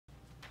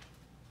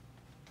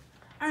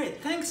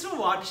Alright, thanks for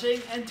watching,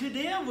 and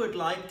today I would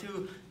like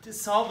to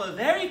solve a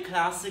very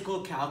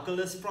classical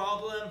calculus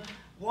problem,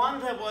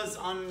 one that was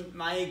on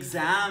my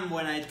exam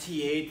when I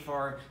TA'd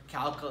for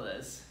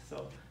calculus.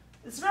 So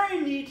it's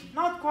very neat,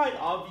 not quite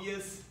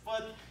obvious,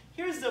 but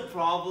here's the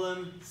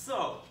problem.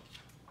 So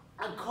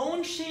a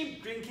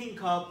cone-shaped drinking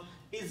cup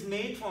is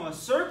made from a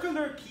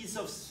circular piece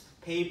of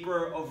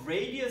paper of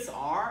radius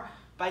r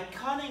by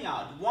cutting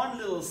out one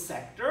little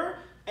sector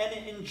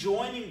and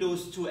joining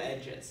those two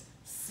edges,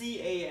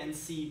 CA and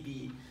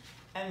CB.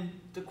 And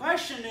the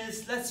question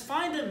is, let's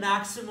find the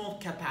maximal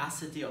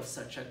capacity of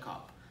such a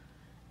cup.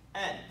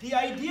 And the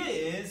idea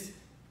is,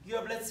 you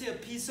have, let's say, a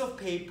piece of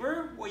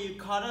paper where you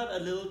cut out a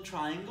little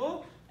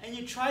triangle and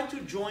you try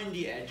to join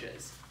the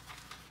edges.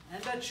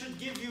 And that should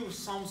give you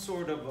some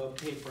sort of a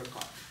paper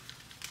cup.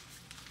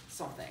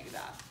 Something like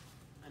that.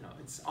 I know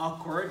it's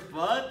awkward,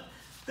 but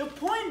the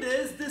point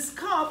is, this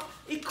cup,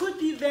 it could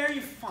be very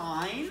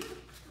fine,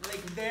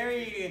 like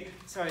very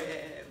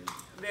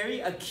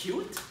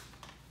acute,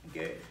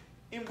 okay?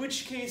 In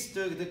which case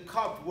the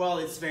cup, well,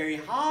 it's very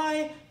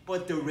high,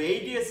 but the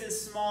radius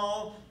is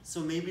small,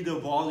 so maybe the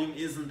volume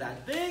isn't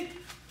that big.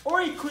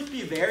 Or it could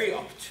be very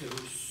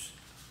obtuse,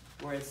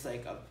 where it's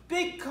like a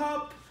big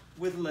cup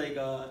with like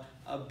a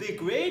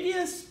big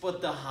radius, but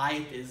the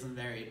height isn't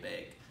very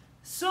big.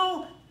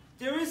 So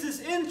there is this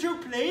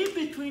interplay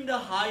between the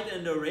height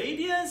and the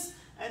radius,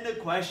 and the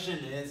question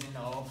is,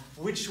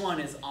 which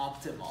one is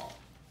optimal?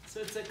 So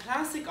it's a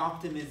classic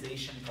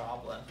optimization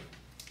problem.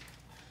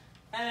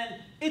 And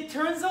it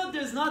turns out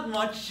there's not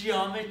much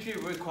geometry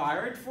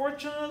required,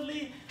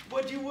 fortunately.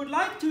 What you would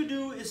like to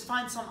do is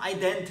find some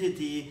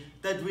identity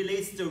that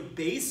relates the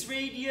base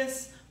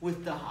radius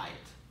with the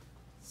height.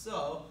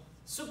 So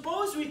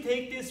suppose we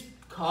take this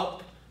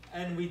cup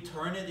and we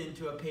turn it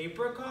into a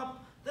paper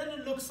cup, then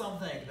it looks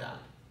something like that,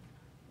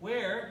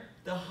 where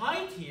the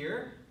height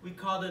here, we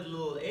call it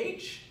little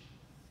h,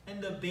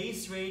 and the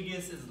base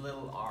radius is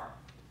little r.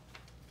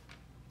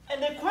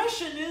 And the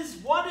question is,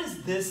 what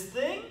is this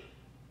thing?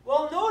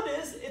 Well,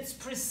 notice it's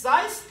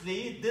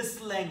precisely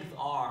this length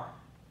r.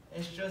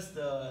 It's just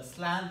the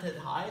slanted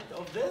height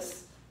of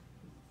this,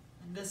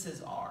 and this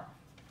is r.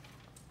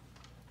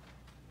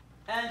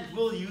 And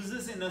we'll use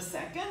this in a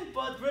second,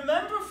 but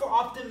remember, for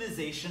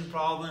optimization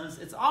problems,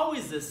 it's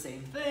always the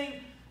same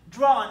thing.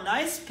 Draw a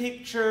nice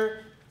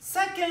picture.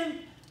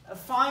 Second,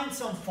 find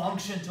some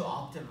function to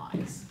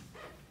optimize.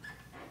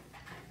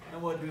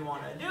 And what we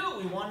want to do,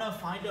 we want to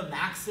find a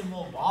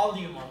maximal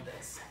volume of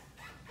this.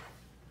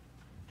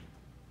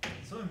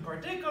 So in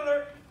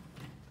particular,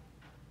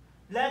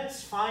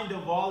 let's find the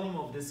volume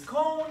of this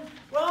cone.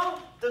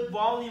 Well, the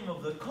volume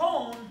of the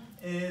cone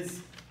is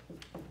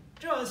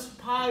just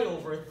pi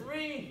over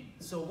 3,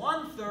 so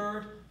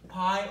 1/3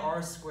 pi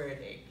r squared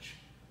h.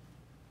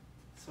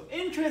 So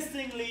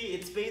interestingly,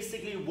 it's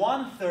basically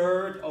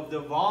 1/3 of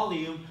the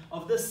volume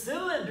of the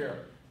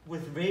cylinder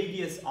with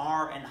radius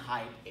r and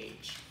height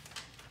h.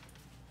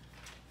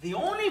 The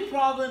only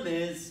problem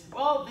is,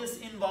 well, this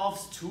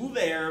involves two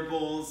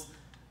variables.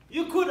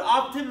 You could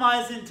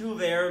optimize in two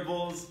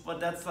variables, but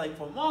that's like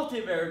for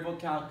multivariable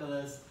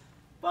calculus.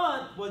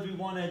 But what we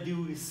want to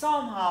do is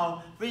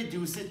somehow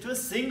reduce it to a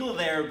single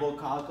variable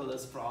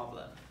calculus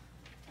problem.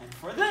 And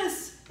for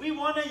this, we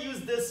want to use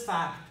this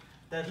fact,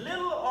 that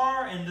little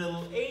r and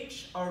little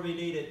h are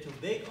related to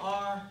big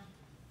R.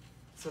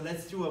 So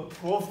let's do a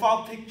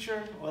profile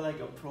picture, or like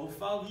a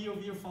profile view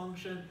of your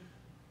function.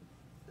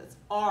 That's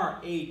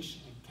RH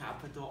and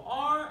capital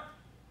R.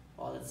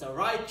 Well, it's a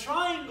right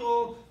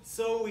triangle,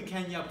 so we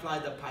can apply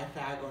the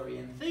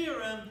Pythagorean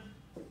Theorem,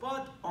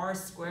 but r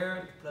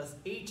squared plus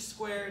h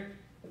squared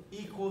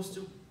equals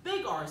to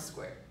big R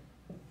squared.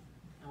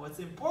 And what's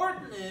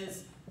important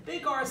is,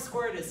 big R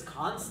squared is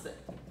constant.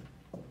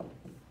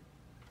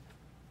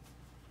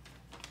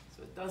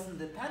 So it doesn't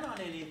depend on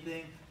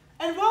anything.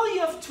 And well, you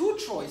have two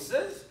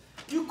choices.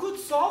 You could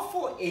solve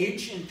for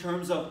h in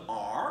terms of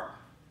r,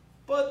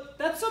 but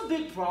that's a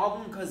big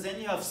problem because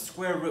then you have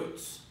square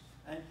roots.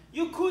 And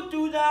you could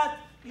do that.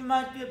 You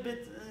might be a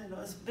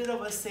bit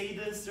of a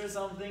sadist or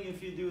something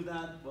if you do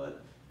that,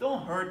 but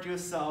don't hurt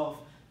yourself.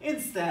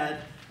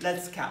 Instead,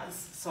 let's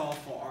solve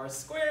for r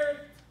squared.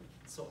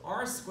 So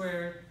r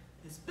squared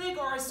is big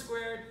R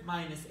squared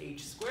minus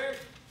h squared.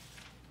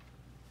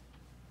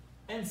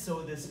 And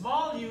so this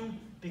volume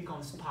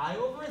becomes pi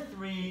over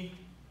 3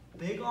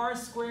 big R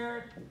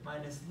squared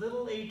minus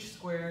little h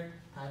squared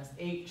times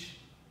h.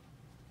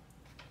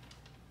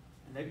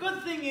 And the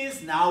good thing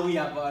is, now we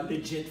have a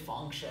legit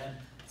function.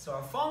 So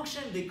our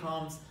function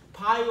becomes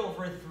pi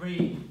over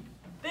 3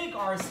 big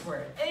R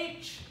squared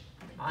h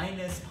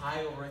minus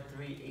pi over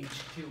 3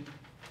 h cubed.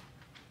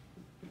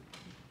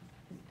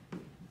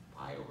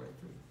 Pi over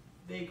 3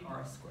 big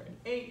R squared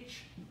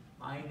h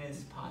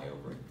minus pi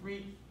over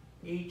 3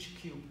 h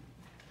cubed.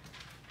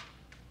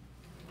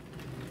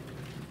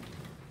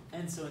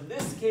 And so in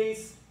this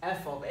case,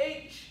 f of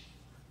h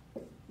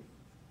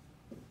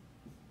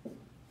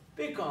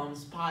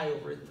becomes pi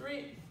over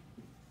 3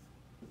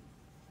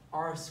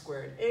 r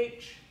squared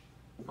h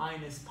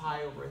minus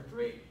pi over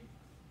 3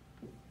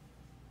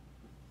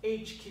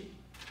 h cubed.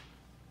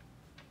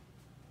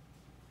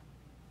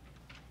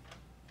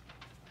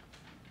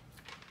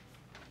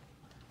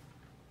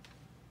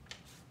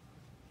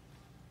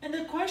 And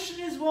the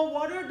question is, well,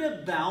 what are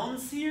the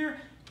bounds here?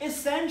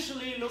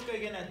 Essentially, look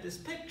again at this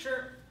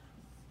picture.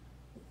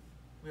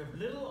 We have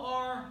little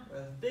r, we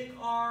have big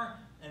R,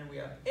 and we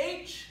have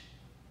h.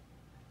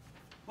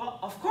 Well,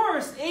 of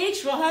course,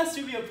 h has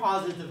to be a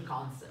positive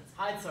constant.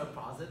 Heights are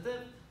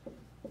positive.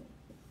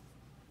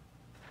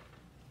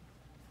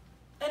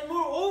 And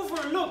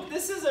moreover, look,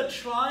 this is a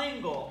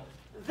triangle.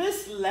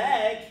 This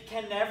leg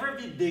can never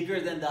be bigger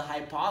than the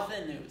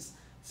hypotenuse.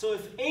 So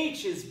if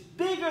h is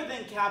bigger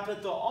than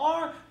capital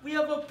R, we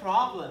have a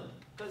problem,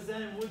 because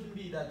then it wouldn't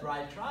be that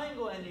right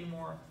triangle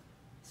anymore.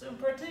 So in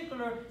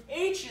particular,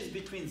 h is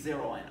between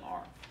 0 and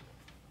R.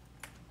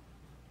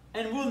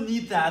 And we'll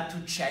need that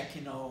to check,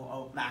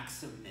 a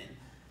maximum min.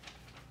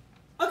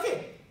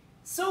 Okay,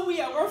 so we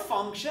have our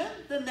function.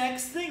 The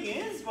next thing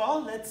is,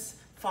 well, let's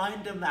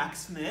find the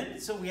max min.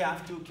 So we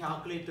have to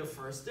calculate the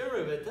first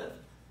derivative.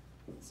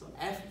 So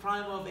f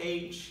prime of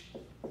h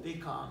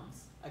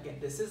becomes, again,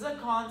 this is a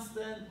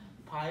constant,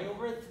 pi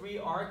over 3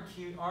 r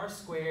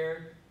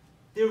squared.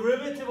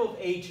 Derivative of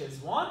h is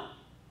 1.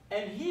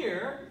 And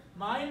here,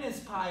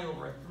 minus pi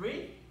over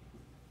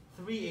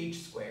 3h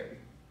squared.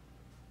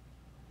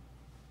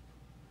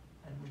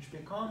 And which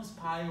becomes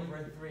pi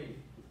over 3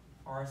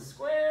 r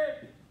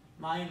squared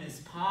minus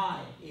pi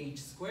h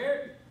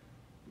squared.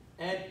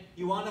 And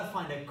you want to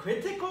find a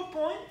critical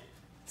point,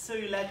 so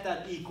you let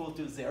that equal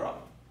to 0.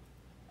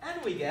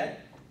 And we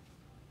get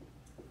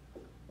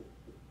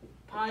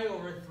pi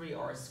over 3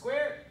 r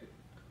squared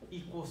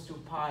equals to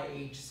pi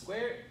h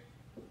squared.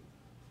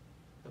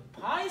 The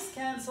pi's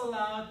cancel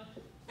out,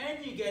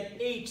 and you get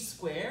h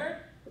squared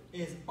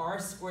is r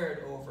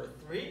squared over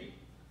 3.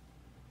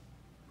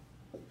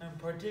 In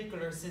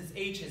particular, since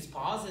h is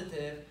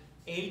positive,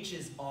 h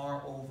is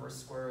r over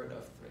square root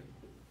of 3.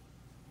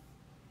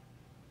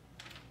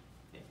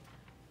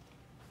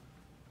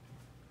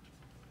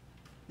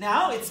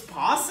 Now, it's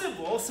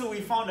possible, so we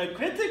found a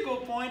critical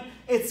point,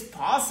 it's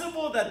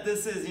possible that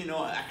this is,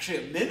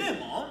 actually a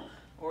minimum,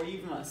 or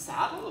even a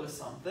saddle or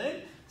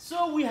something.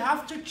 So we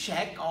have to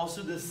check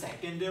also the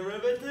second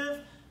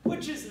derivative,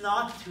 which is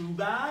not too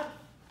bad.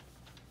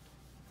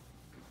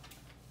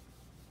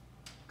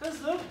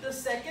 Because look, the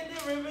second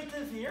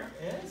derivative here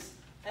is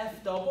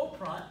f double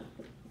prime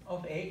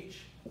of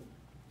h.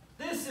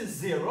 This is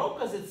 0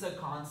 because it's a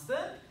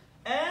constant,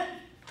 and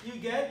you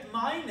get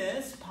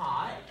minus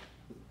pi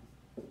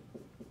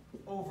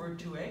over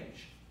 2h,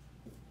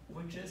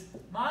 which is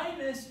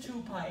minus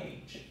 2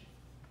 pi h.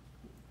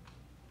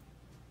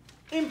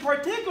 In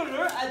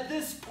particular, at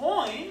this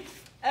point,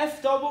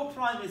 f double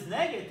prime is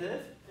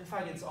negative. In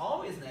fact, it's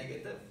always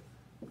negative.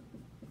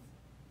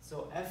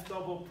 So f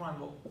double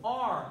prime of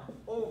r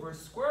over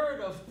square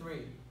root of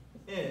 3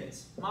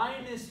 is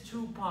minus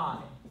 2 pi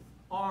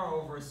r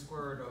over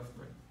square root of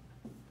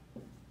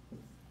 3,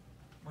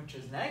 which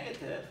is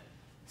negative.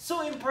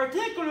 So in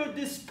particular,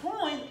 this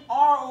point,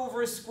 r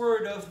over square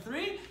root of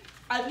 3,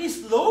 at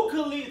least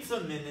locally, it's a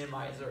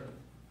minimizer.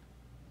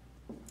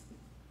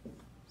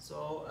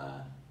 So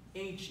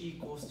h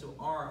equals to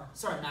r,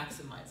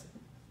 maximizer,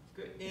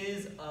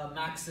 is a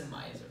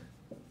maximizer.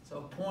 So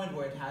a point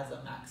where it has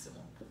a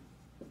maximum.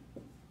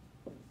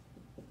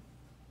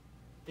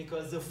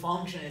 Because the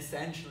function,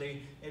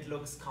 essentially, it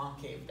looks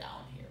concave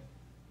down here.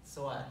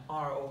 So at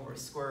r over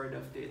square root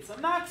of 3, it's a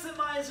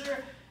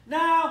maximizer.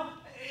 Now,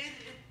 it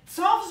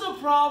solves the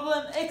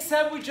problem,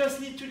 except we just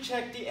need to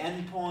check the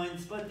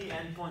endpoints, but the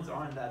endpoints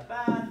aren't that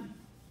bad.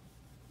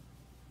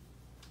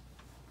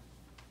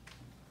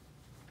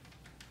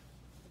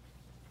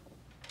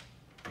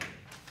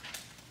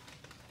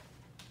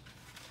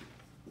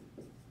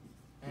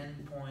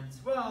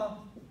 Endpoints,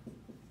 well,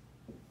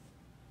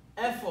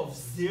 f of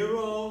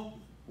 0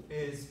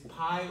 is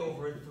pi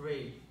over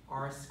 3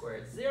 r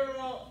squared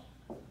 0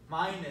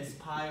 minus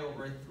pi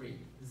over 3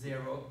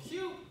 0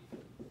 cubed,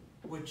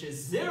 which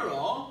is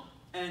 0,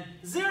 and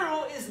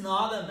 0 is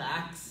not a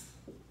max.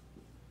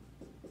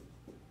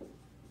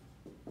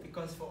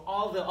 Because for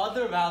all the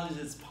other values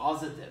it's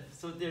positive.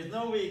 So there's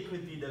no way it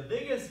could be the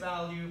biggest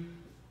value.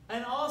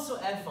 And also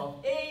f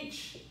of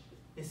h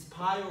is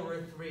pi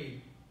over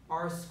 3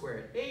 r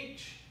squared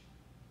h.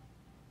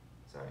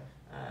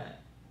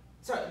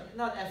 Sorry,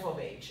 not f of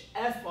h,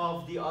 f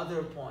of the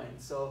other point,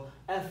 so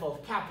f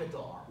of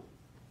capital R.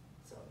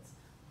 So it's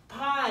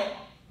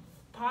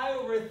pi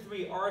over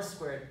 3 r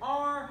squared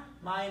r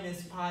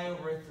minus pi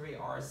over 3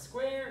 r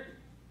squared,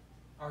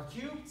 r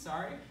cubed,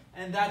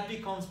 and that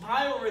becomes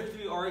pi over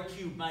 3 r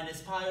cubed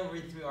minus pi over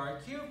 3 r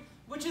cubed,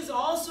 which is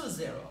also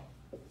 0.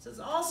 So it's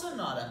also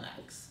not a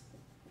max.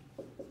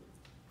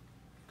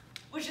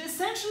 Which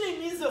essentially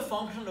means the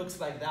function looks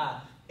like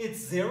that. It's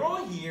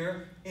 0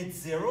 here, it's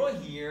 0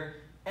 here,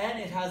 and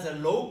it has a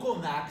local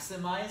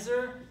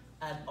maximizer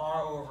at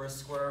r over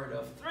square root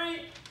of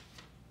 3.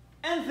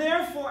 And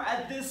therefore,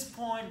 at this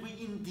point, we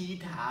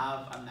indeed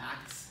have a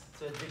max.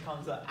 So it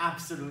becomes an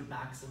absolute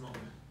maximum.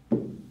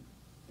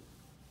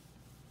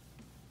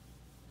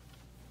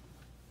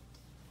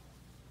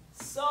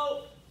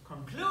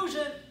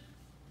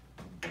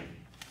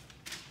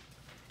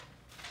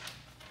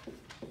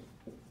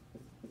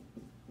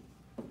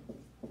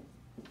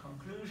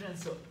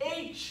 So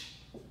h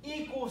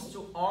equals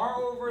to r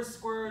over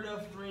square root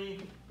of 3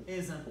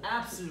 is an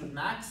absolute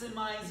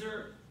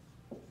maximizer.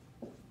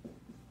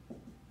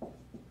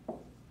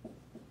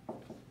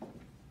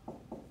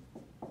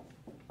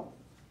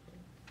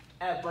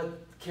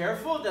 But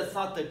careful, that's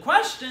not the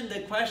question.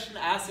 The question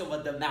asks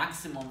about the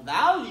maximum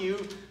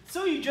value.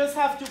 So you just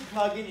have to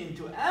plug it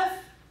into f.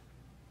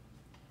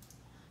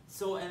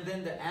 So, and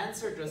then the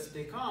answer just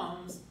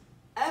becomes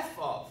f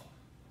of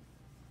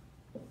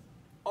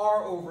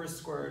r over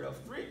square root of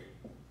 3,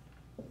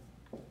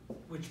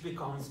 which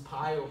becomes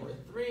pi over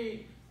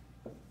 3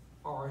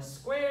 r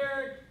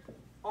squared,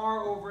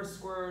 r over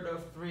square root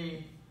of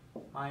 3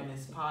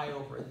 minus pi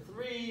over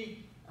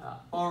 3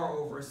 r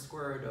over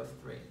square root of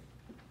 3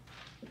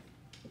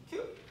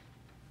 cubed.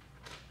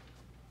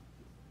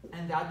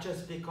 And that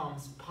just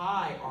becomes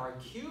pi r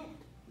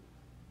cubed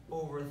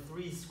over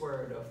 3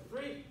 square root of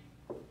 3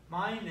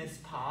 minus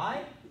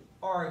pi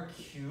r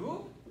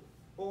cubed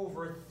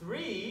over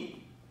 3.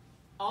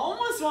 I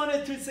almost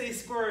wanted to say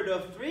square root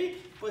of 3,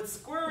 but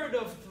square root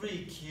of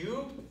 3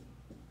 cubed,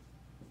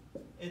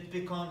 it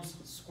becomes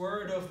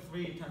square root of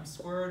 3 times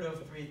square root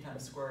of 3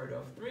 times square root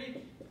of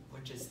 3,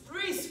 which is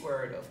 3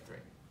 square root of 3.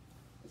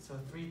 So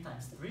 3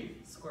 times 3,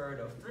 square root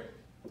of 3.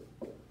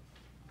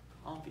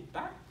 I'll be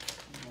back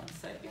in 1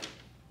 second.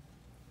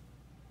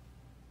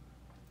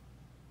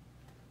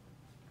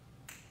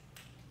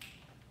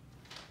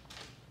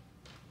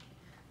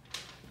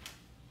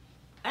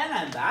 And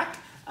I'm back.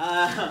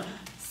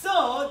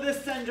 So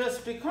this then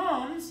just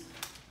becomes,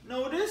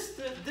 notice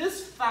that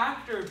this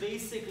factor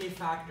basically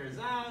factors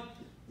out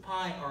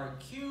pi r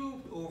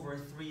cubed over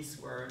 3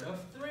 square root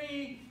of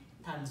 3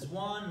 times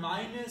 1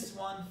 minus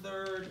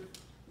 1/3,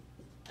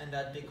 and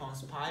that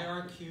becomes pi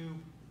r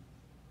cubed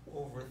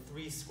over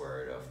 3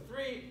 square root of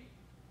 3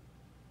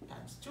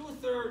 times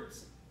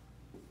 2/3,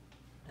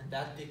 and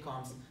that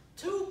becomes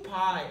 2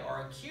 pi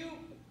r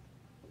cubed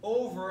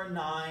over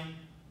 9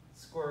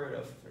 square root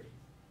of 3.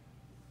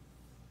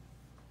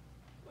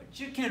 Which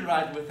you can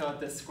write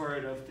without the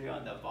square root of 3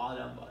 on the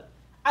bottom, but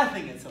I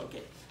think it's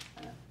okay.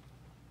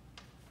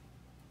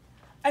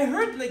 I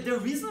heard like the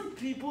reason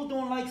people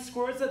don't like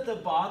squares at the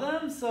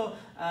bottom, so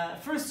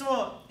first of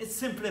all, it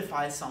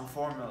simplifies some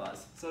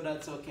formulas, so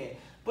that's okay.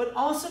 But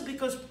also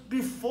because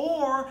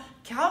before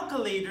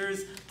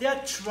calculators, they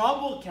had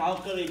trouble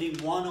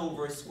calculating 1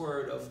 over square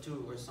root of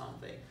 2 or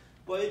something.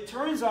 But it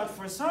turns out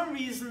for some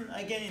reason,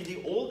 again in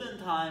the olden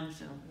times,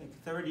 you know, like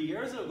 30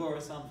 years ago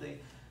or something,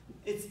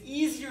 it's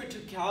easier to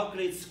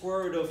calculate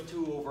square root of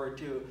 2 over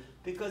 2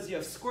 because you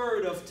have square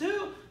root of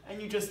 2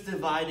 and you just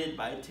divide it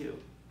by 2.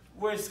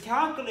 Whereas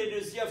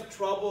calculators, you have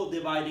trouble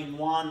dividing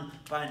 1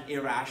 by an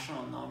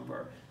irrational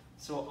number.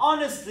 So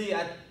honestly,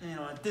 at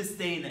this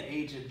day and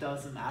age, it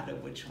doesn't matter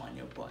which one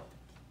you put.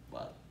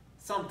 Well,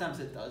 sometimes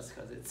it does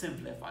because it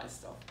simplifies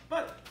stuff.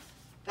 But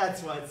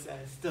that's why it's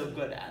still a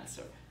good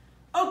answer.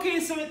 Okay,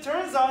 so it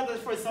turns out that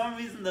for some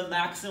reason the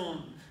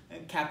maximum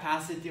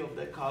capacity of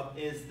the cup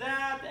is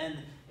that, and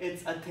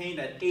it's attained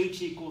at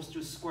h equals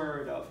to square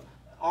root of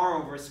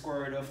r over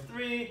square root of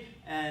 3,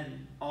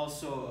 and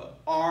also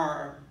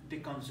r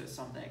becomes just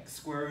something like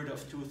square root of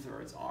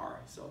 2/3 r.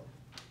 So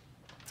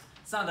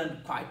it's not a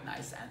quite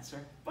nice answer,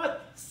 but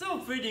still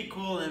pretty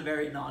cool and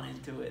very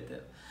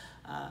non-intuitive.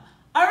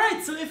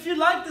 Alright, so if you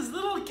like this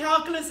little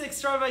calculus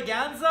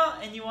extravaganza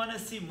and you want to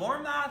see more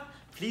math,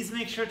 please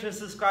make sure to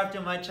subscribe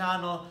to my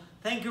channel.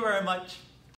 Thank you very much.